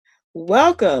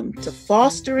Welcome to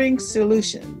Fostering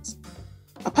Solutions,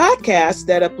 a podcast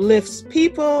that uplifts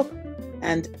people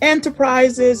and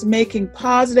enterprises making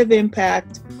positive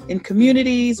impact in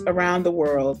communities around the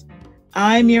world.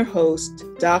 I'm your host,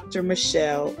 Dr.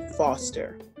 Michelle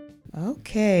Foster.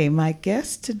 Okay, my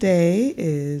guest today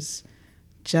is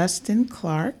Justin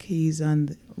Clark. He's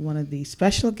one of the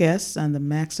special guests on the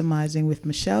Maximizing with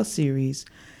Michelle series.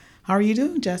 How are you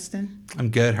doing, Justin?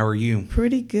 I'm good. How are you?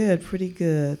 Pretty good, pretty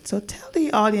good. So tell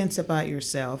the audience about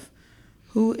yourself.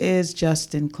 Who is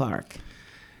Justin Clark?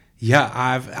 Yeah,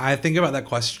 I think about that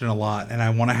question a lot, and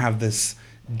I want to have this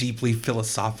deeply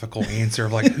philosophical answer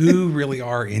of like, who really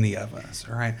are any of us,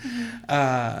 right?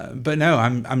 But no,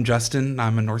 I'm Justin.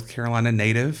 I'm a North Carolina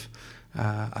native,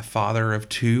 a father of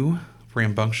two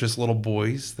rambunctious little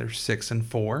boys. They're 6 and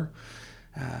 4.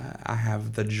 I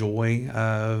have the joy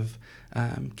of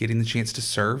getting the chance to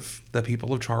serve the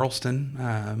people of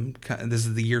Charleston. This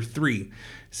is the year 3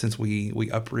 since we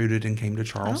uprooted and came to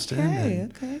Charleston.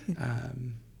 Okay.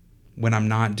 When I'm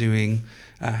not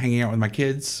hanging out with my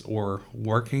kids or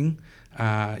working,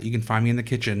 you can find me in the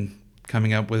kitchen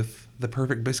coming up with the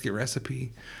perfect biscuit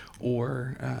recipe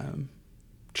or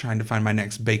trying to find my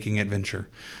next baking adventure.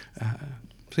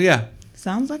 So yeah.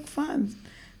 Sounds like fun.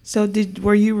 So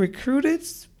were you recruited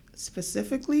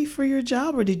specifically for your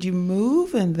job, or did you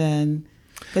move and then,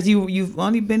 because you've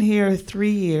only been here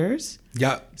 3 years?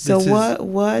 Yeah. So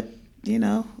what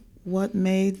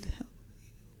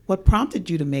prompted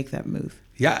you to make that move?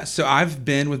 Yeah, so I've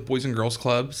been with Boys and Girls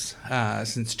Clubs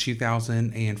since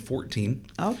 2014.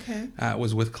 Okay.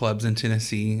 Was with clubs in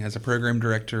Tennessee as a program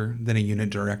director, then a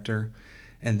unit director,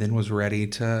 and then was ready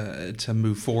to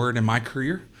move forward in my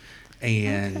career.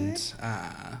 And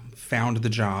found the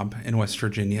job in West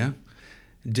Virginia.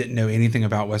 Didn't know anything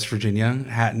about West Virginia.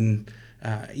 Hadn't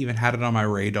even had it on my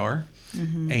radar.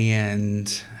 Mm-hmm.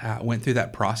 And went through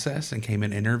that process and came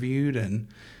and interviewed. And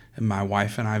my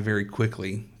wife and I very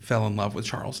quickly fell in love with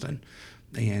Charleston.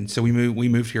 And so we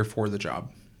moved here for the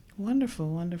job.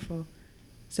 Wonderful.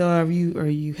 So are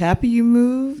you happy you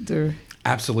moved? Or?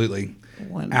 Absolutely.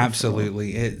 Wonderful.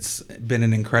 Absolutely. It's been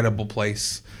an incredible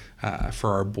place for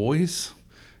our boys,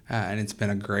 and it's been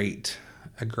a great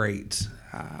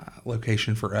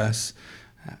location for us.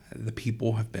 The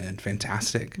people have been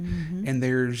fantastic, mm-hmm. and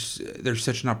there's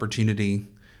such an opportunity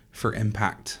for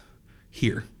impact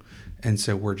here, and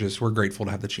so we're grateful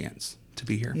to have the chance to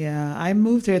be here. Yeah, I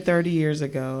moved here 30 years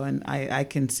ago, and I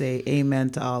can say amen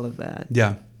to all of that.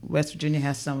 Yeah, West Virginia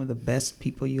has some of the best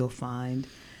people you'll find,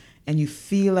 and you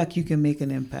feel like you can make an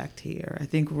impact here. I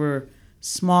think we're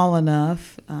small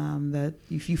enough that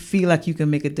if you feel like you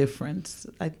can make a difference.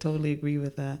 I totally agree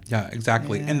with that. Yeah,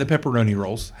 exactly. Yeah. And the pepperoni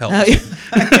rolls help.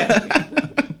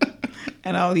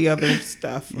 And all the other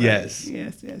stuff. Right? Yes.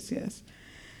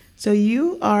 So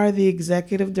you are the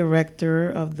executive director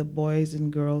of the Boys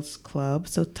and Girls Club.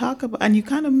 So talk about, and you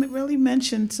kind of really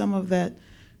mentioned some of that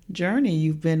journey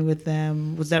you've been with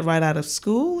them. Was that right out of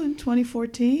school in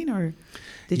 2014, or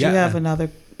did you have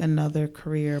another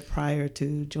career prior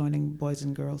to joining Boys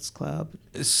and Girls Club?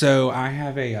 So I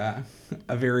have a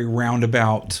very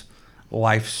roundabout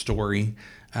life story.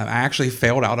 I actually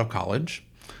failed out of college,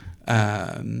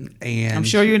 and I'm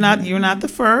sure you're not the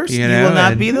first. You will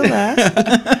not be the last.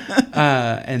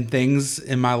 And things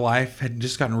in my life had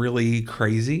just gotten really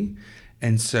crazy,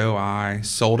 and so I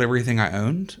sold everything I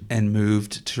owned and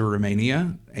moved to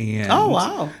Romania. And oh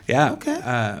wow! Yeah.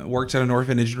 Okay. Worked at an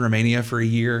orphanage in Romania for a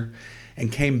year. And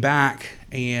came back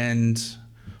and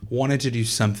wanted to do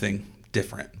something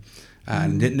different.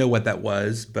 And didn't know what that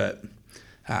was, but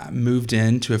moved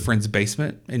into a friend's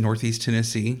basement in Northeast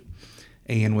Tennessee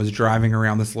and was driving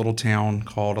around this little town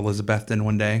called Elizabethton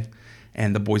one day.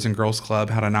 And the Boys and Girls Club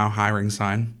had a now hiring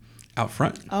sign out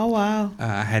front. Oh, wow.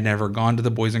 I had never gone to the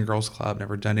Boys and Girls Club,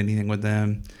 never done anything with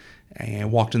them.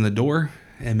 And walked in the door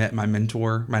and met my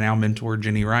now mentor,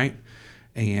 Jenny Wright,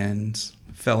 and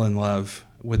fell in love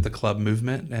with the club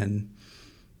movement. And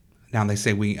now they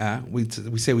say we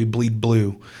say we bleed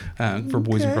blue for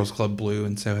Boys and Girls Club Blue,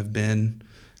 and so have been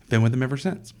with them ever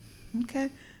since.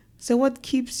 Okay. So what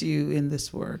keeps you in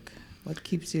this work? What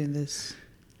keeps you in this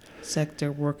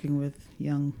sector working with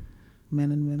young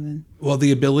men and women? Well,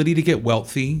 the ability to get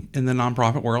wealthy in the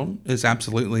nonprofit world is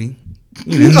absolutely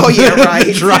oh, yeah, right.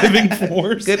 the driving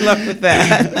force. Good luck with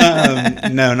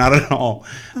that. No, not at all.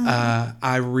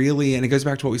 I really, and it goes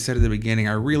back to what we said at the beginning,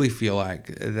 I really feel like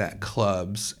that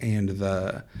clubs and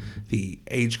the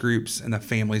age groups and the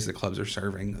families that clubs are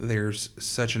serving, there's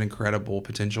such an incredible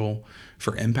potential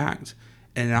for impact.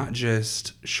 And not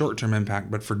just short-term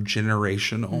impact, but for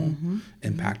generational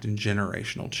impact and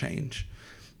generational change.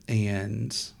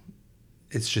 And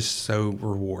it's just so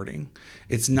rewarding.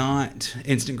 It's not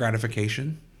instant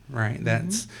gratification, right?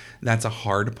 That's a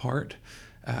hard part.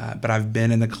 But I've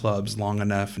been in the clubs long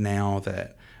enough now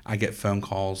that I get phone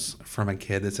calls from a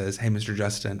kid that says, "Hey, Mr.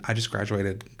 Justin, I just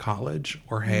graduated college,"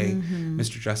 or "Hey,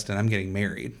 Mr. Justin, I'm getting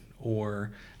married,"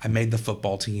 or "I made the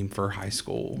football team for high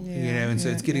school." And so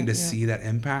it's getting to see that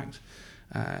impact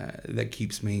that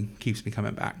keeps me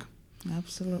coming back.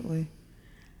 Absolutely.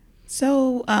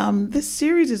 So this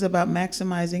series is about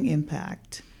maximizing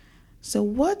impact. So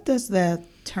what does that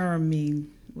term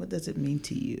mean? What does it mean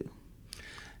to you?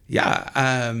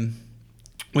 Yeah.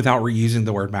 Without reusing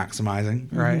the word maximizing,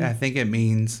 right? I think it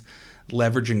means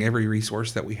leveraging every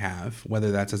resource that we have, whether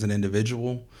that's as an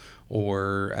individual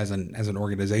or as an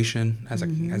organization, as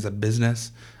a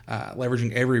business,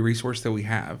 leveraging every resource that we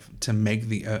have to make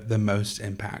the most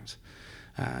impact.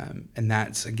 And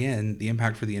that's, again, the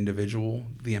impact for the individual,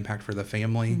 the impact for the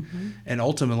family, and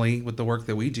ultimately, with the work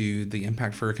that we do, the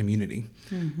impact for a community.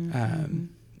 And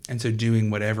so doing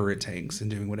whatever it takes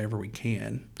and doing whatever we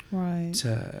can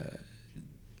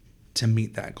to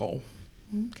meet that goal.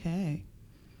 Okay.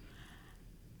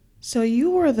 So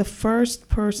you were the first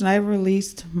person. I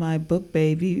released my book,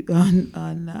 Baby,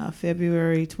 on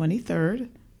February 23rd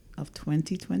of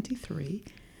 2023.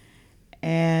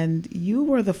 And you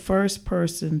were the first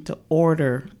person to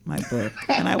order my book.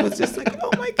 And I was just like,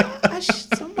 oh my gosh,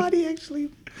 somebody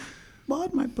actually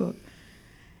bought my book.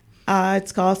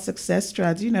 It's called Success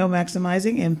Strategy,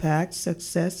 maximizing impact,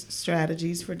 success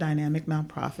strategies for dynamic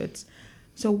nonprofits.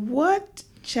 So what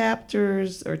chapter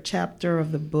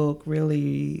of the book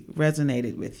really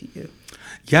resonated with you?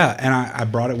 Yeah, and I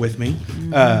brought it with me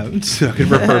so I could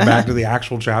refer back to the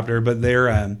actual chapter. But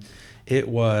there, it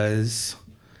was,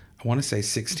 I want to say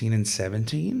 16 and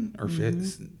 17 or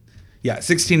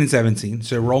 16 and 17.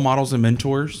 So role models and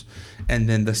mentors, and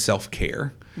then the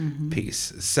self-care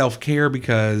piece. Self-care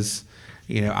because,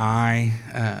 I,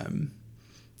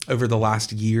 over the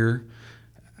last year,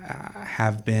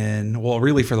 have been,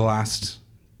 really for the last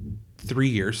 3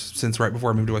 years, since right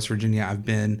before I moved to West Virginia, I've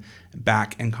been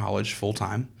back in college full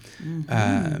time,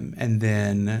 and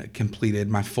then completed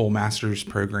my full master's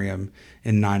program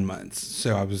in 9 months.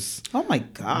 So I was, oh my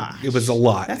gosh, it was a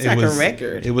lot. That's like a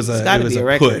record. It was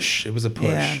a push. It was a push,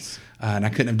 yes. And I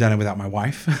couldn't have done it without my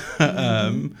wife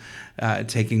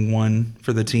taking one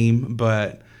for the team.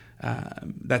 But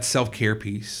that self-care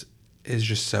piece is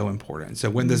just so important. So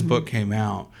when this book came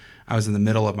out, I was in the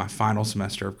middle of my final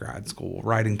semester of grad school,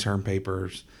 writing term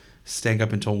papers, staying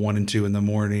up until 1 and 2 in the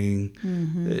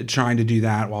morning, trying to do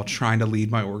that while trying to lead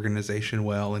my organization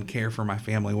well and care for my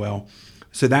family well.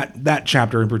 So that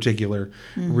chapter in particular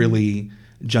really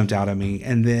jumped out at me.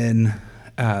 And then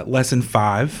lesson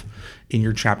 5 in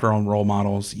your chapter on role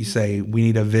models, you say we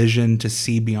need a vision to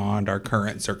see beyond our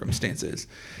current circumstances.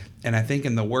 And I think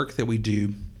in the work that we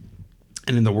do,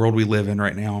 and in the world we live in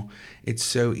right now, it's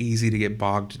so easy to get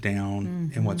bogged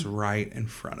down in what's right in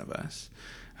front of us.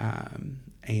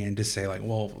 And to say like,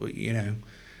 well,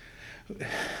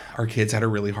 our kids had a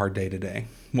really hard day today.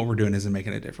 What we're doing isn't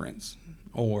making a difference.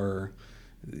 Or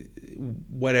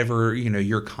whatever,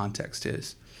 your context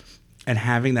is. And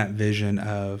having that vision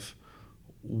of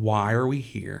why are we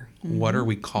here? What are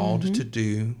we called to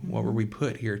do? What were we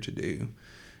put here to do?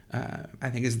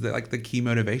 I think is the key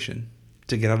motivation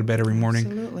to get out of bed every morning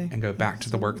and go back to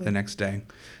the work the next day.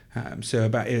 So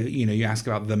about, you ask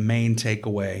about the main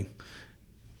takeaway.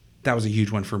 That was a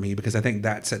huge one for me because I think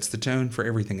that sets the tone for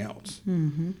everything else,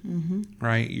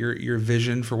 right? Your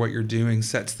vision for what you're doing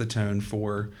sets the tone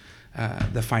for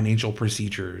the financial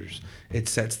procedures. It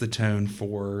sets the tone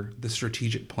for the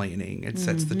strategic planning. It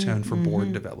sets the tone for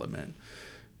board development.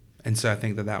 And so I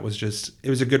think that was it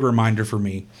was a good reminder for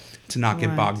me to not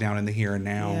get bogged down in the here and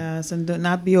now. Yes, and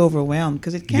not be overwhelmed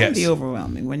because it can be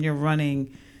overwhelming when you're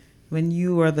running, when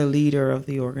you are the leader of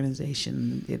the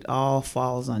organization, it all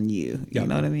falls on you. You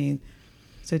know what I mean?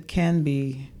 So it can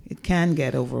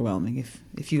get overwhelming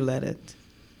if you let it.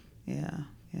 Yeah.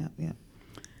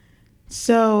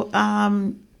 So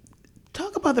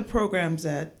talk about the programs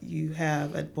that you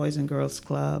have at Boys and Girls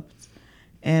Clubs.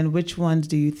 And which ones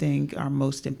do you think are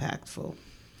most impactful?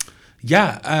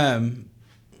 Yeah.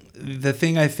 The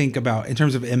thing I think about in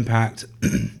terms of impact,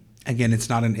 again, it's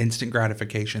not an instant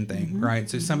gratification thing, right?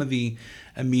 So some of the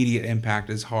immediate impact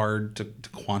is hard to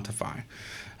quantify.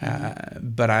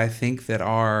 But I think that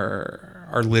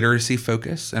our literacy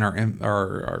focus and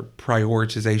our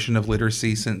prioritization of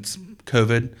literacy since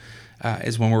COVID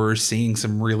is when we're seeing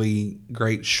some really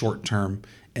great short-term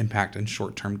impact and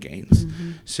short-term gains.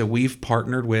 So we've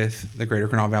partnered with the Greater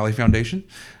Kanawha Valley Foundation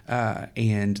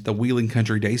and the Wheeling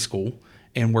Country Day School,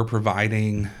 and we're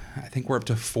providing I think we're up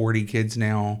to 40 kids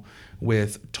now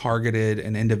with targeted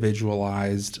and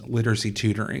individualized literacy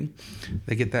tutoring.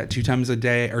 They get that 2 times a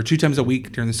day or 2 times a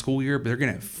week during the school year, but they're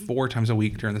getting it 4 times a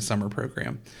week during the summer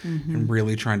program, and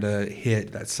really trying to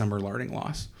hit that summer learning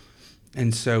loss.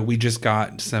 And so we just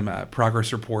got some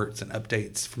progress reports and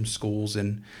updates from schools,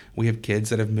 and we have kids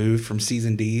that have moved from C's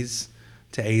and D's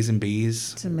to A's and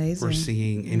B's. It's amazing. We're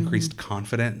seeing increased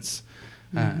confidence.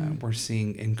 We're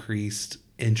seeing increased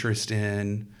interest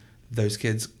in those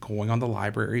kids going on the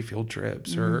library field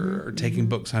trips or taking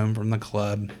books home from the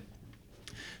club.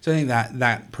 So I think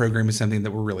that program is something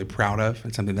that we're really proud of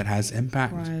and something that has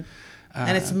impact. Right.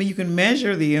 And you can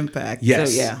measure the impact.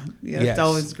 Yes. So it's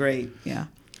always great. Yeah.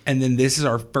 And then this is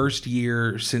our first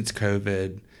year since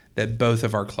COVID that both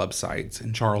of our club sites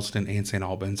in Charleston and St.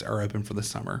 Albans are open for the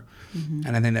summer.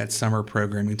 And I think that summer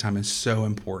programming time is so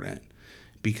important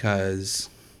because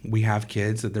we have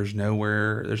kids that there's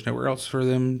nowhere else for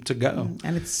them to go.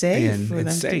 And it's safe. And for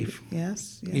it's them safe.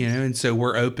 Yes. And so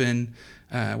we're open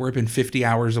 50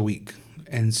 hours a week.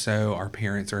 And so our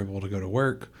parents are able to go to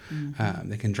work.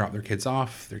 They can drop their kids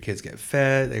off. Their kids get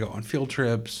fed. They go on field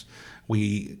trips.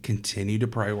 We continue to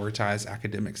prioritize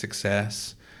academic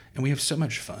success, and we have so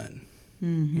much fun.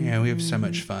 We have so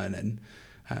much fun. And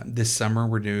this summer,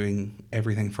 we're doing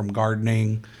everything from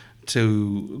gardening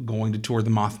to going to tour the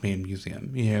Mothman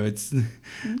Museum.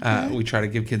 We try to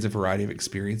give kids a variety of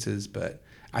experiences, but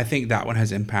I think that one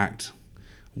has impact.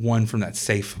 One, from that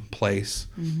safe place,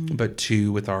 but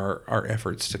 2, with our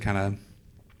efforts to kind of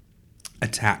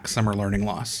attack summer learning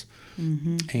loss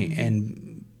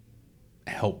and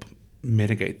help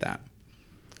mitigate that.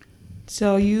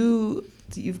 So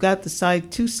you've got the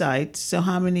 2 sites. So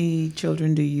how many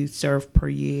children do you serve per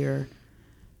year?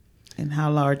 And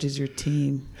how large is your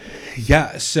team?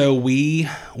 Yeah, so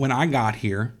when I got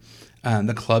here,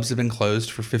 the clubs have been closed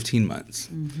for 15 months.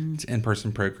 It's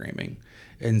in-person programming.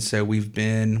 And so we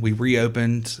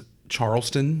reopened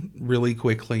Charleston really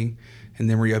quickly and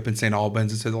then reopened St.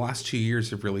 Albans. And so the last 2 years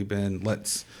have really been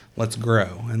let's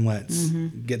grow and let's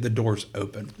get the doors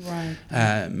open. Right.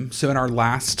 So in our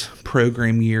last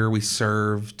program year, we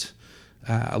served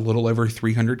a little over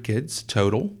 300 kids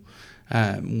total,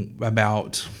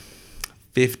 about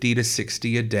 50 to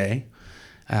 60 a day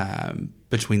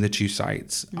between the 2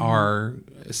 sites. Our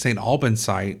St. Albans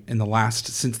site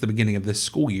since the beginning of this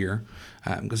school year,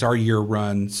 because our year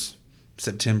runs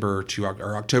October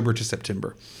to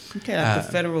September. Okay, like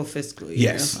the federal fiscal year.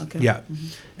 Yes. Okay. Yeah.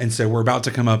 And so we're about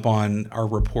to come up on our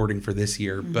reporting for this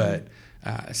year, but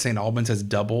St. Albans has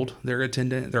doubled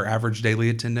their average daily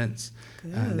attendance.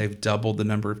 They've doubled the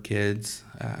number of kids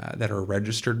that are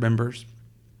registered members.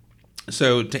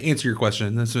 So to answer your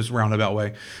question, this is a roundabout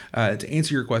way. To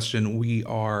answer your question, we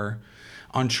are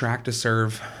on track to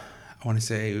serve, I want to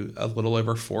say, a little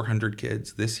over 400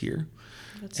 kids this year.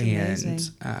 That's amazing.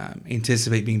 And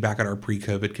anticipate being back at our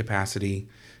pre-COVID capacity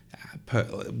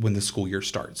when the school year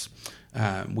starts.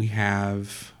 We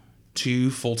have 2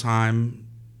 full-time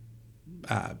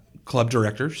club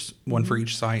directors, one for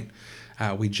each site.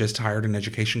 We just hired an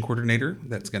education coordinator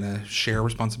that's going to share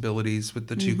responsibilities with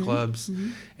the 2 clubs.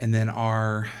 And then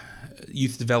our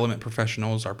youth development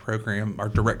professionals, our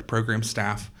direct program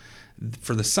staff.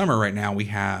 For the summer right now, we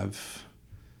have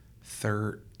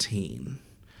 13,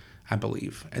 I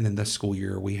believe. And then the school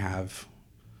year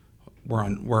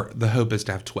the hope is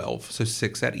to have 12. So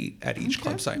 6 at each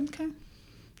club site. Okay.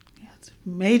 Yeah, it's a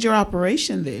major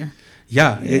operation there.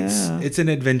 Yeah. It's an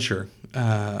adventure.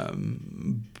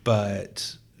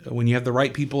 But when you have the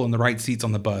right people and the right seats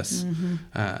on the bus,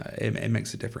 it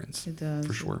makes a difference. It does.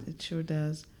 For sure. It sure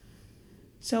does.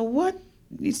 So what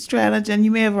strategy, and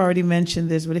you may have already mentioned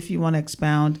this, but if you want to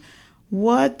expound,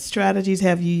 what strategies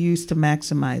have you used to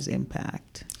maximize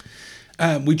impact?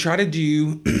 We try to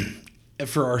do,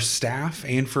 for our staff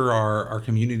and for our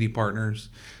community partners,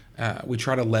 we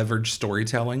try to leverage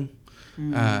storytelling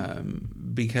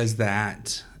because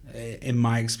that, in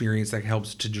my experience, that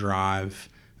helps to drive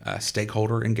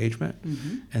stakeholder engagement.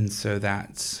 And so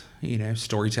that's,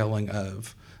 storytelling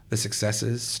of the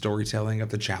successes, storytelling of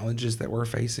the challenges that we're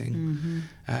facing,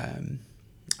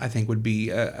 I think would be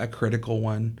a critical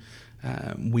one.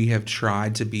 We have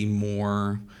tried to be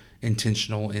more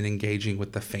intentional in engaging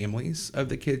with the families of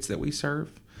the kids that we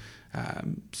serve,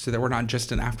 so that we're not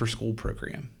just an after-school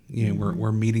program.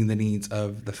 We're meeting the needs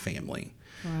of the family.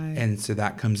 Right. And so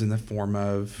that comes in the form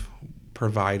of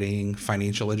providing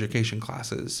financial education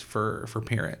classes for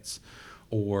parents,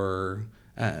 or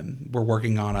we're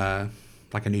working on a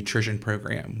nutrition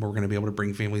program where we're going to be able to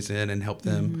bring families in and help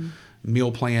them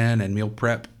meal plan and meal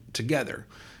prep together,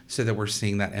 so that we're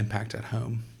seeing that impact at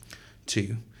home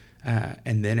too.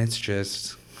 And then it's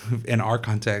just, in our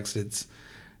context, it's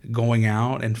going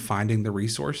out and finding the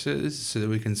resources so that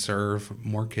we can serve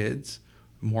more kids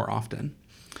more often.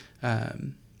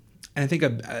 And I think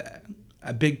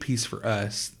a big piece for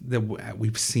us that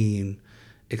we've seen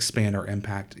expand our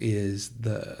impact is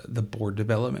the board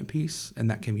development piece and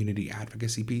that community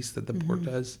advocacy piece that the board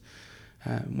does.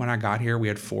 When I got here, we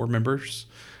had 4 members,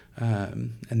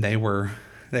 and they were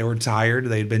tired.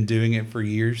 They'd been doing it for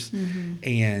years,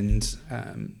 and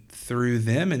through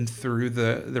them and through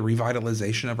the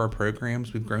revitalization of our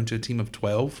programs, we've grown to a team of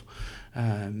 12,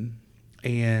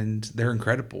 and they're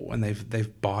incredible. And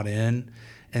they've bought in,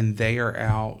 and they are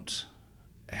out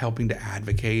helping to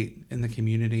advocate in the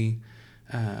community,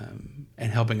 and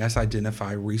helping us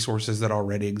identify resources that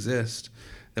already exist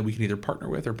that we can either partner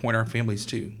with or point our families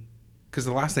to. Because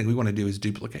the last thing we want to do is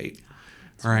duplicate.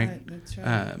 That's right. That's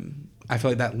right. I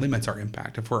feel like that limits our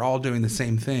impact. If we're all doing the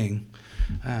same thing,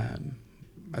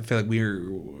 I feel like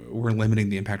we're limiting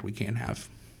the impact we can have.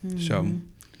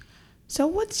 So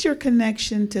what's your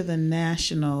connection to the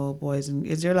national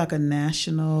is there like a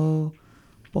national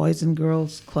Boys and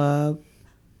Girls Club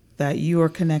that you are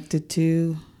connected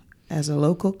to as a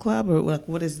local club, or like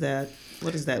what is that?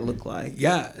 What does that look like?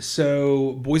 Yeah,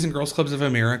 so Boys and Girls Clubs of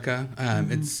America,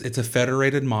 it's a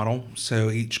federated model. So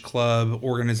each club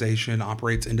organization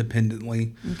operates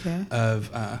independently of,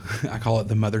 I call it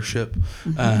the mothership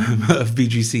of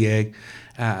BGCA.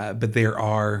 But there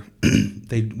are,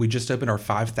 we just opened our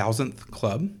 5,000th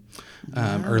club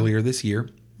earlier this year.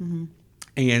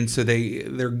 And so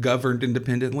they're governed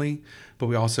independently, but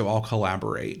we also all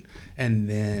collaborate. And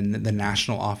then the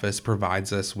national office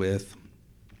provides us with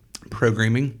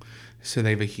programming. So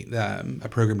they have a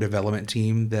program development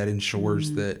team that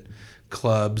ensures that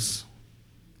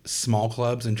small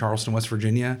clubs in Charleston, West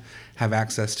Virginia, have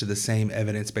access to the same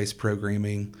evidence-based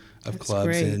programming of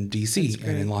clubs in D.C.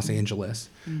 and in Los Angeles.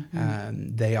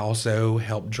 They also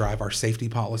help drive our safety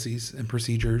policies and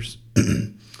procedures.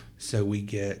 So we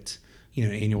get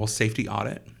an annual safety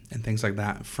audit and things like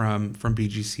that from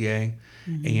BGCA,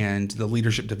 and the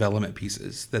leadership development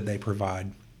pieces that they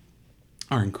provide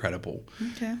are incredible.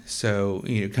 So,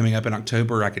 coming up in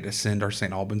October, I get to send our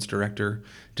St. Albans director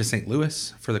to St.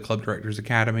 Louis for the Club Directors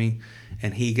Academy,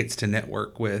 and he gets to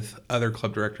network with other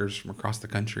club directors from across the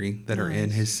country that are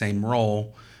in his same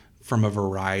role from a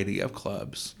variety of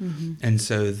clubs. And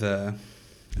so the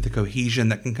cohesion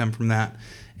that can come from that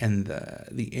and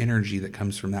the energy that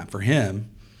comes from that for him,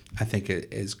 I think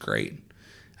it is great.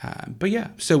 But yeah,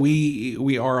 so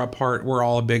we are we're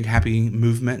all a big happy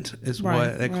movement is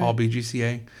what they call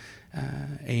BGCA.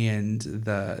 And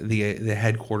the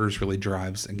headquarters really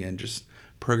drives, again, just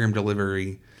program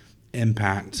delivery,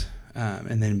 impact,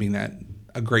 and then being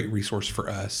a great resource for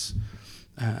us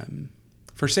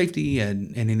for safety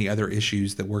and any other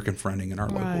issues that we're confronting in our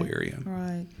local area.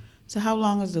 Right. So how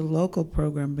long has the local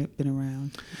program been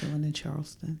around, the one in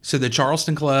Charleston? So the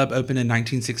Charleston Club opened in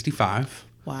 1965.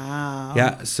 Wow.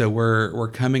 Yeah, so we're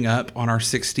coming up on our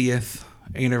 60th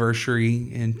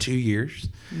anniversary in 2 years.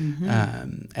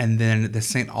 And then the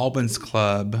St. Albans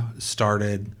Club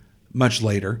started much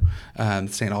later.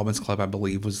 St. Albans Club, I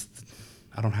believe,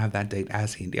 I don't have that date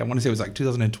as handy. I want to say it was like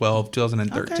 2012,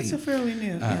 2013. Okay, so fairly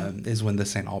new. Is when the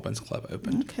St. Albans Club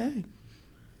opened. Okay.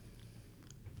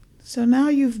 So now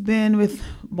you've been with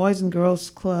Boys and Girls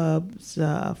Clubs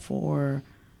for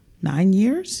 9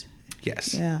 years?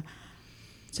 Yes. Yeah.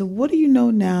 So what do you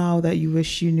know now that you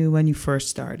wish you knew when you first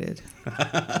started?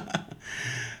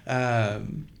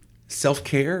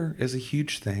 Self-care is a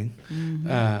huge thing.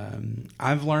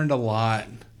 I've learned a lot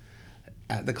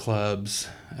at the clubs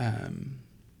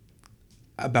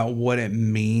about what it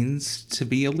means to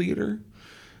be a leader.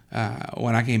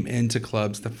 When I came into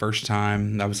clubs the first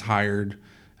time, I was hired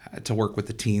to work with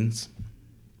the teens.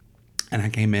 And I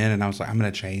came in and I was like, I'm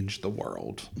going to change the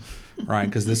world, right?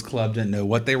 Because this club didn't know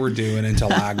what they were doing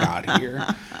until I got here.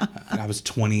 I was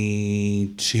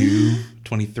 22,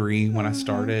 23 when I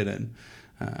started. And,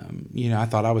 I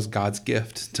thought I was God's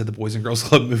gift to the Boys and Girls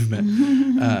Club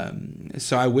movement.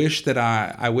 So I wish that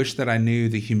I knew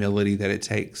the humility that it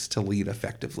takes to lead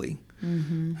effectively.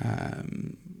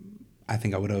 I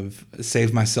think I would have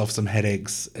saved myself some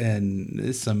headaches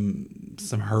and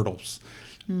some hurdles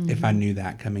if I knew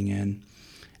that coming in.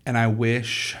 And I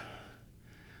wish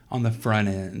on the front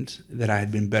end that I had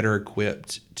been better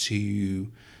equipped to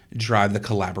drive the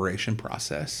collaboration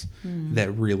process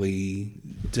that really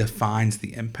defines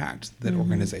the impact that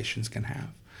organizations can have.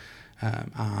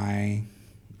 I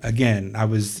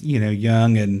was,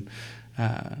 young and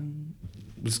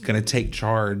was going to take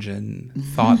charge and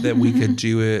thought that we could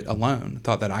do it alone,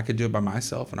 thought that I could do it by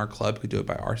myself and our club could do it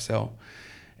by ourselves.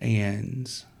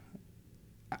 And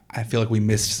I feel like we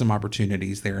missed some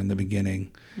opportunities there in the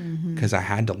beginning because I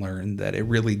had to learn that it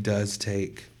really does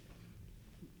take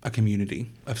a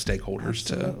community of stakeholders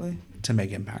to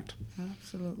make impact.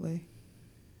 Absolutely.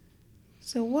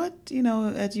 So what,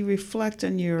 as you reflect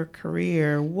on your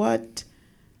career, what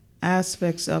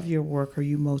aspects of your work are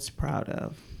you most proud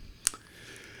of?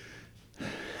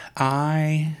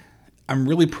 I'm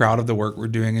really proud of the work we're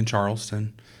doing in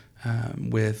Charleston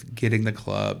with getting the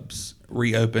clubs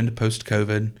reopened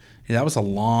post-COVID. That was a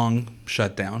long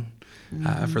shutdown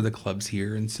for the clubs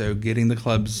here. And so getting the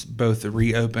clubs both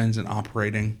reopened and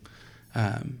operating,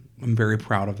 I'm very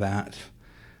proud of that.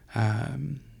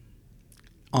 On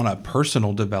a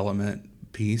personal development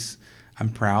piece, I'm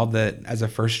proud that as a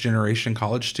first-generation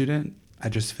college student, I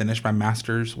just finished my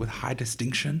master's with high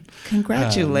distinction.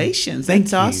 Congratulations.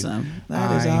 That's awesome.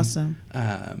 That is awesome.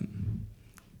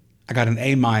 I got an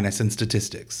A- in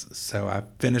statistics, so I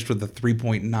finished with a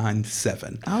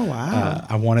 3.97. Oh, wow.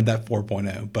 I wanted that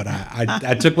 4.0, but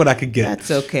I took what I could get.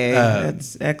 That's okay.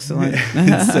 That's excellent.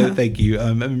 So thank you.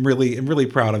 I'm really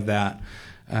proud of that,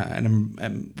 and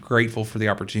I'm grateful for the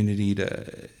opportunity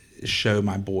to show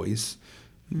my boys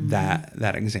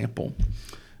that example.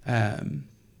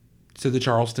 So the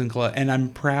Charleston Club, and I'm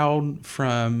proud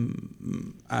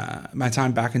from my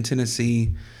time back in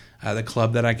Tennessee. The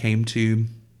club that I came to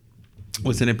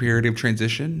was in a period of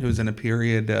transition. It was in a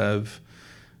period of,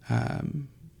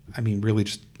 really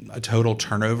just a total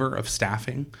turnover of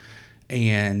staffing.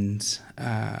 And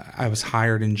I was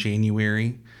hired in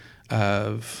January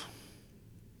of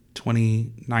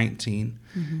 2019.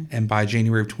 And by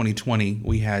January of 2020,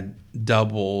 we had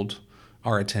doubled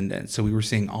our attendance. So we were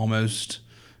seeing almost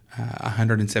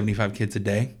 175 kids a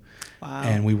day. Wow.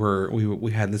 And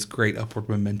we had this great upward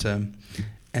momentum.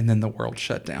 And then the world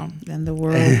shut down. Then the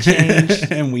world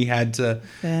changed. And we had to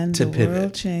pivot. The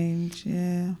world changed,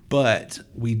 yeah. But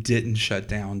we didn't shut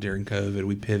down during COVID.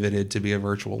 We pivoted to be a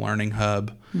virtual learning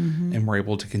hub, and we're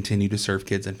able to continue to serve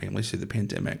kids and families through the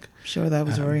pandemic. I'm sure that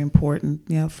was very important,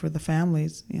 for the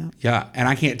families, Yeah, and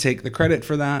I can't take the credit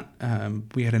for that.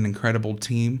 We had an incredible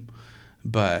team,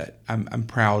 but I'm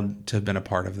proud to have been a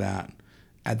part of that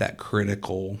at that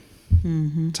critical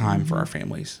time for our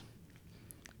families.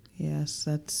 Yes,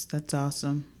 that's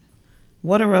awesome.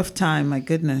 What a rough time, my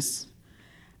goodness.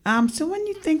 So when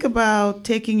you think about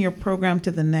taking your program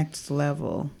to the next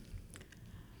level,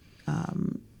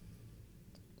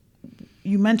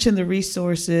 you mentioned the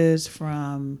resources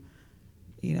from,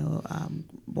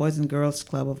 Boys and Girls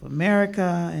Club of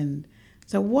America. And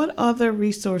so what other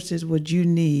resources would you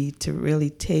need to really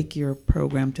take your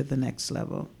program to the next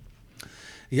level?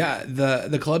 Yeah,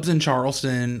 the clubs in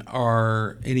Charleston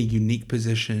are in a unique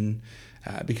position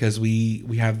because we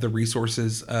have the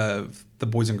resources of the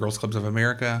Boys and Girls Clubs of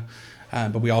America,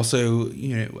 but we also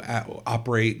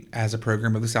operate as a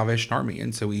program of the Salvation Army,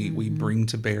 and so we bring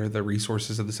to bear the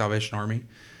resources of the Salvation Army,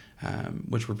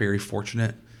 which we're very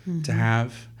fortunate to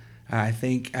have. I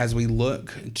think as we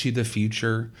look to the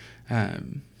future,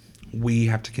 we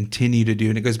have to continue to do,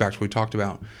 and it goes back to what we talked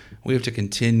about. We have to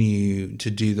continue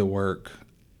to do the work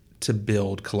to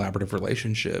build collaborative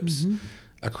relationships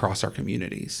across our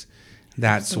communities.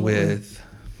 That's with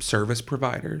service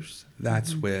providers,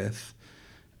 that's with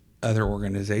other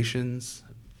organizations,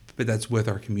 but that's with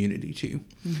our community too.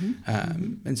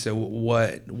 And so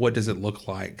what does it look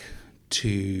like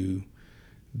to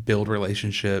build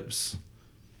relationships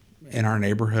in our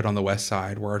neighborhood on the west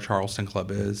side where our Charleston Club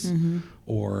is,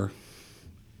 or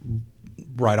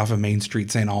right off of Main Street,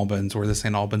 St. Albans, where the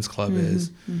St. Albans Club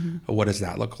is? What does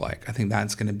that look like? I think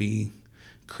that's going to be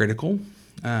critical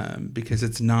because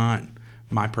it's not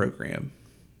my program.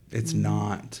 It's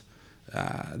not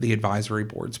the advisory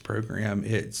board's program.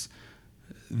 It's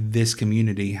this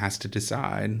community has to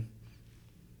decide,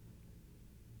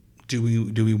 do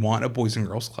we want a Boys and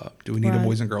Girls Club? Do we need a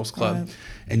Boys and Girls Club?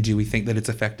 And do we think that it's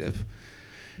effective?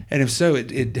 And if so,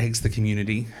 it takes the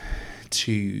community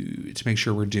to make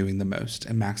sure we're doing the most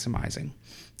and maximizing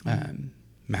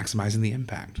the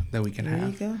impact that we can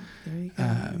have. There you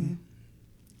go.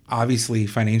 Obviously,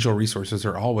 financial resources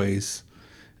are always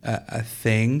a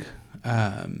thing,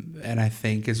 and I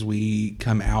think as we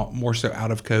come out more so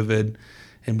out of COVID,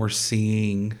 and we're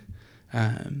seeing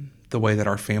the way that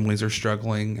our families are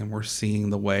struggling, and we're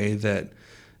seeing the way that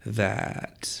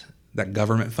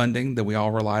government funding that we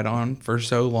all relied on for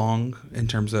so long in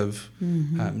terms of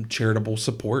charitable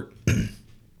support,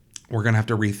 we're going to have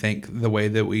to rethink the way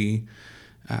that we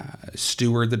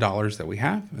steward the dollars that we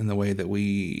have and the way that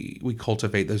we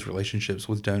cultivate those relationships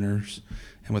with donors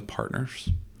and with partners.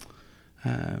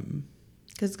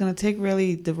 Because it's going to take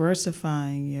really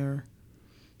diversifying your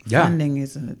funding,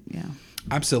 isn't it? Yeah.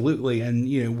 Absolutely. And,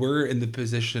 we're in the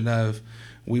position of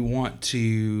we want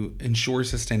to ensure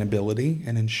sustainability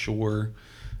and ensure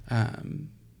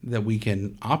that we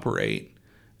can operate,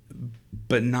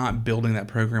 but not building that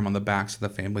program on the backs of the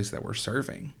families that we're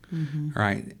serving,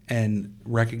 right? And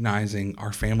recognizing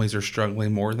our families are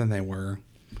struggling more than they were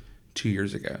 2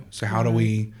 years ago. So how do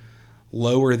we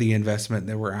lower the investment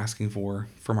that we're asking for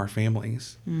from our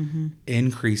families,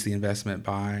 increase the investment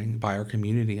by our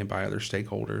community and by other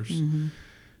stakeholders,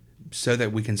 so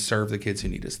that we can serve the kids who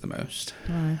need us the most.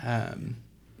 Right.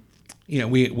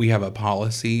 We have a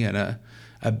policy and a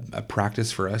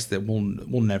practice for us that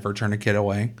we'll never turn a kid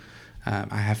away.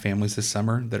 I have families this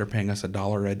summer that are paying us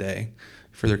 $1 a day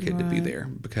for their kid to be there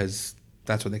because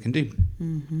that's what they can do.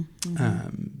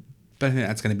 But I think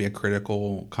that's going to be a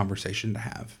critical conversation to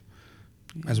have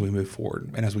as we move forward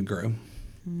and as we grow.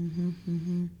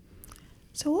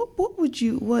 So what would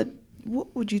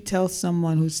you tell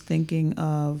someone who's thinking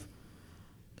of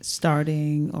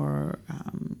starting or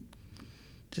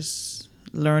just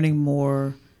learning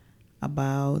more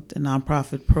about a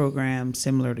nonprofit program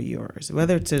similar to yours,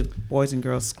 whether it's a Boys and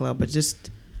Girls Club, but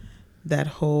just that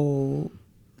whole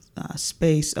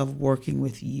space of working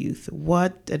with youth?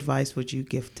 What advice would you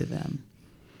give to them?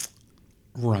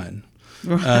 Run.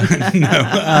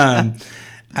 I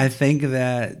think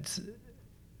that,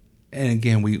 and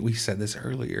again, we said this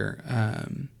earlier,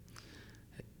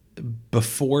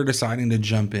 before deciding to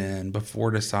jump in,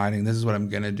 before deciding this is what I'm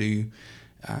going to do,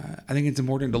 I think it's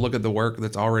important to look at the work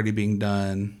that's already being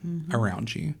done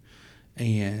around you,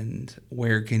 and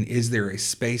is there a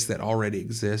space that already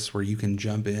exists where you can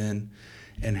jump in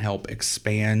and help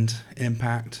expand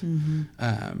impact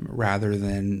rather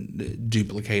than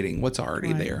duplicating what's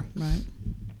already there. Right.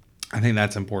 I think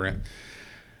that's important.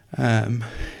 And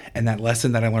that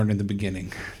lesson that I learned in the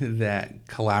beginning, that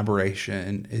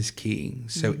collaboration is key.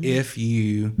 So if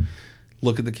you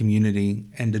look at the community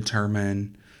and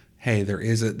determine, hey, there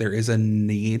is a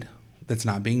need that's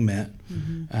not being met,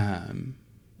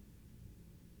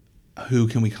 who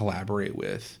can we collaborate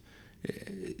with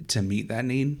to meet that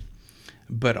need?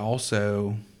 But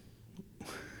also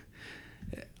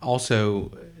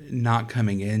not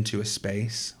coming into a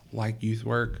space like youth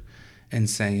work and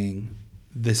saying,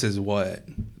 this is what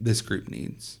this group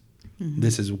needs.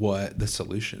 This is what the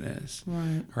solution is.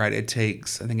 Right. I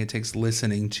think it takes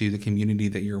listening to the community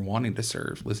that you're wanting to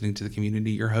serve, listening to the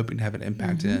community you're hoping to have an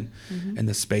impact in, and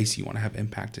the space you want to have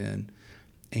impact in,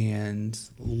 and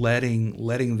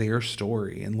letting their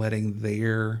story and letting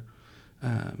their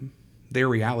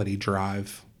reality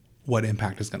drive what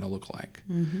impact is going to look like.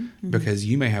 Because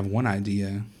you may have one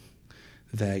idea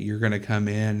that you're going to come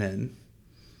in and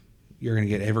you're going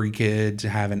to get every kid to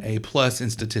have an A+ in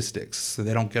statistics, so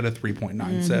they don't get a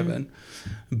 3.97.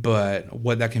 But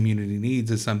what that community needs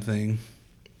is something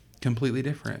completely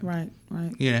different. Right.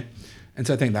 And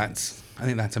so I think that's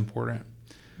important.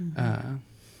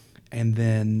 And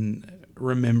then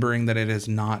remembering that it is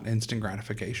not instant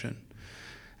gratification.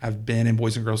 I've been in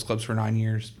Boys and Girls Clubs for 9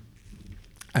 years.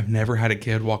 I've never had a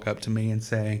kid walk up to me and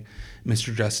say,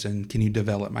 Mr. Justin, can you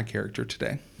develop my character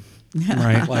today?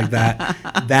 Right? Like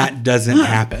that doesn't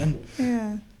happen.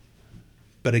 Yeah.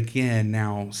 But again,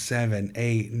 now 7,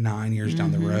 8, 9 years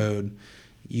down the road,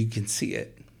 you can see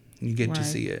it. You get to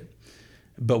see it.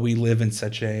 But we live in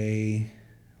such a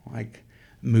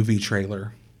movie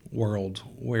trailer world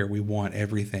where we want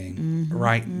everything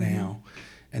right now.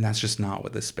 And that's just not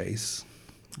what the space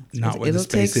It'll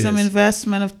take some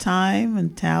investment of time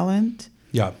and talent.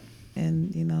 Yeah.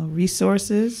 And,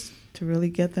 resources to really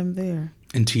get them there.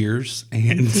 And tears.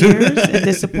 And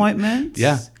disappointment.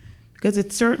 Yeah. Because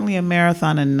it's certainly a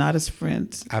marathon and not a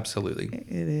sprint. Absolutely.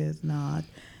 It is not.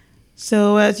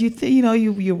 So as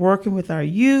you're working with our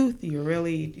youth, you're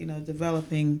really,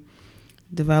 developing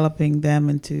them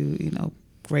into,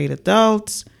 great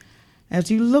adults. As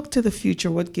you look to the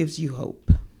future, what gives you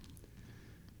hope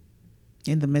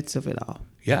in the midst of it all?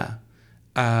 Yeah.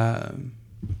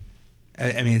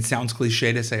 It sounds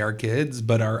cliche to say our kids,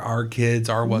 but our kids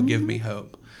are what give me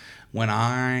hope. When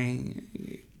I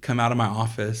come out of my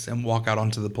office and walk out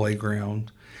onto the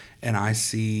playground and I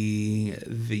see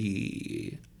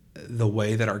the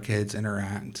way that our kids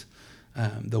interact,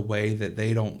 the way that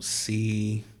they don't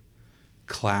see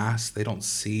class, they don't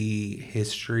see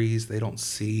histories, they don't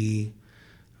see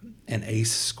an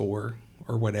ACE score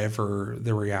or whatever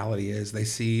the reality is. They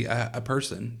see a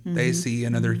person. They see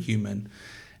another human.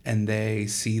 and they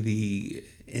see the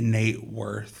innate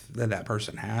worth that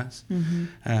person has.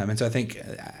 And so I think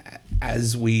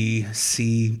as we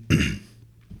see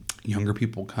younger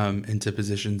people come into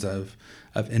positions of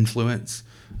influence,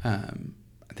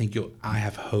 I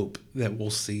have hope that we'll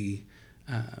see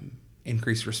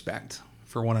increased respect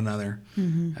for one another.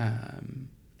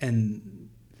 And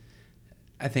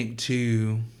I think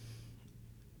too,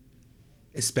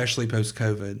 especially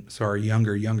post-COVID, so our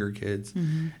younger kids,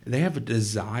 they have a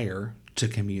desire to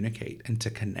communicate and to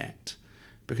connect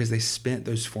because they spent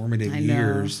those formative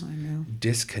years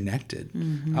disconnected. I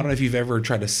don't know if you've ever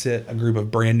tried to sit a group of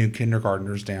brand new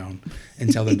kindergartners down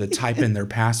and tell them to type in their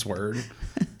password.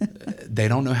 They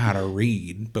don't know how to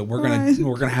read, but we're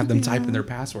gonna have them type in their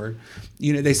password.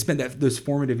 They spent those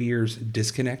formative years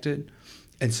disconnected,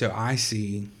 and so I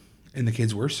see in the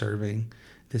kids we're serving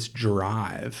this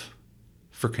drive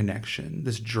for connection,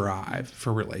 this drive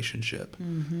for relationship,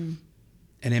 and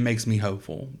it makes me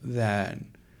hopeful that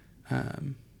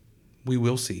we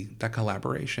will see that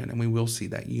collaboration and we will see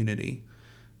that unity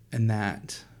and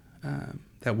that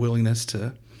willingness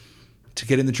to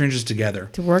get in the trenches together.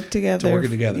 To work together.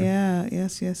 Yeah.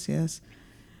 Yes.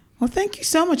 Well, thank you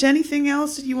so much. Anything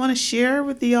else that you want to share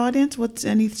with the audience?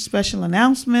 Any special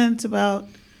announcements about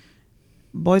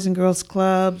Boys and Girls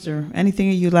Clubs or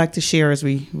anything you'd like to share as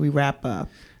we wrap up?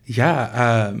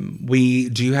 Yeah. We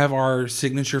do have our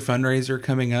signature fundraiser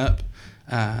coming up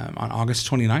on August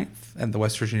 29th at the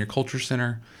West Virginia Culture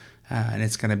Center. And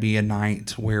it's going to be a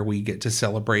night where we get to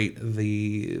celebrate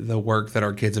the work that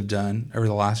our kids have done over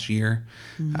the last year,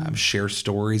 share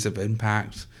stories of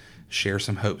impact, share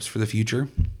some hopes for the future.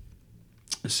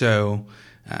 So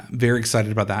very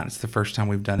excited about that. It's the first time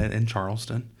we've done it in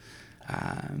Charleston.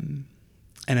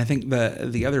 And I think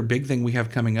the other big thing we have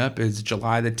coming up is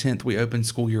July the 10th, we open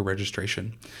school year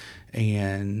registration.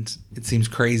 And it seems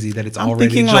crazy that it's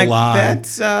already July. Like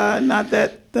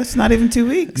that's not even 2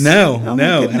 weeks. No.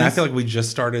 And I feel like we just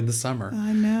started the summer.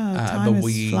 I know. Time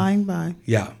is flying by.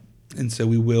 Yeah. And so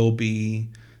we will be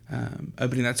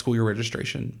opening that school year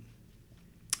registration.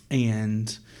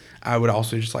 And I would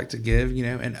also just like to give,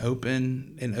 an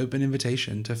open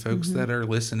invitation to folks that are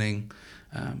listening.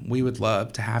 We would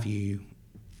love to have you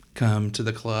come to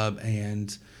the club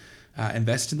and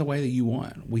invest in the way that you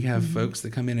want. We have folks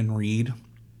that come in and read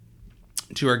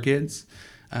to our kids.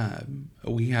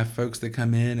 We have folks that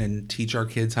come in and teach our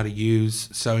kids how to use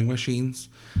sewing machines.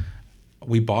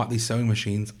 We bought these sewing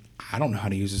machines. I don't know how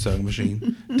to use a sewing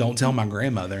machine. Don't tell my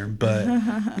grandmother. But,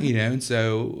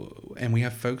 and we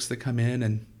have folks that come in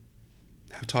and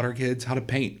have taught our kids how to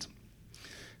paint,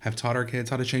 have taught our kids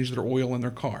how to change their oil in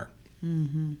their car.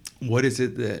 What is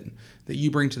it that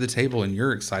you bring to the table and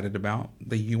you're excited about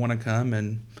that you want to come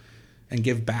and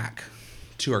give back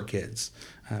to our kids?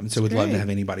 So we'd love to have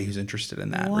anybody who's interested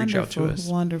in that reach out to us.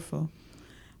 Wonderful.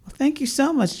 Well, thank you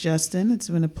so much, Justin. It's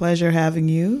been a pleasure having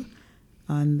you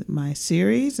on my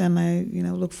series, and I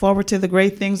look forward to the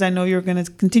great things I know you're going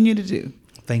to continue to do.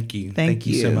 Thank you. Thank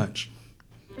you so much.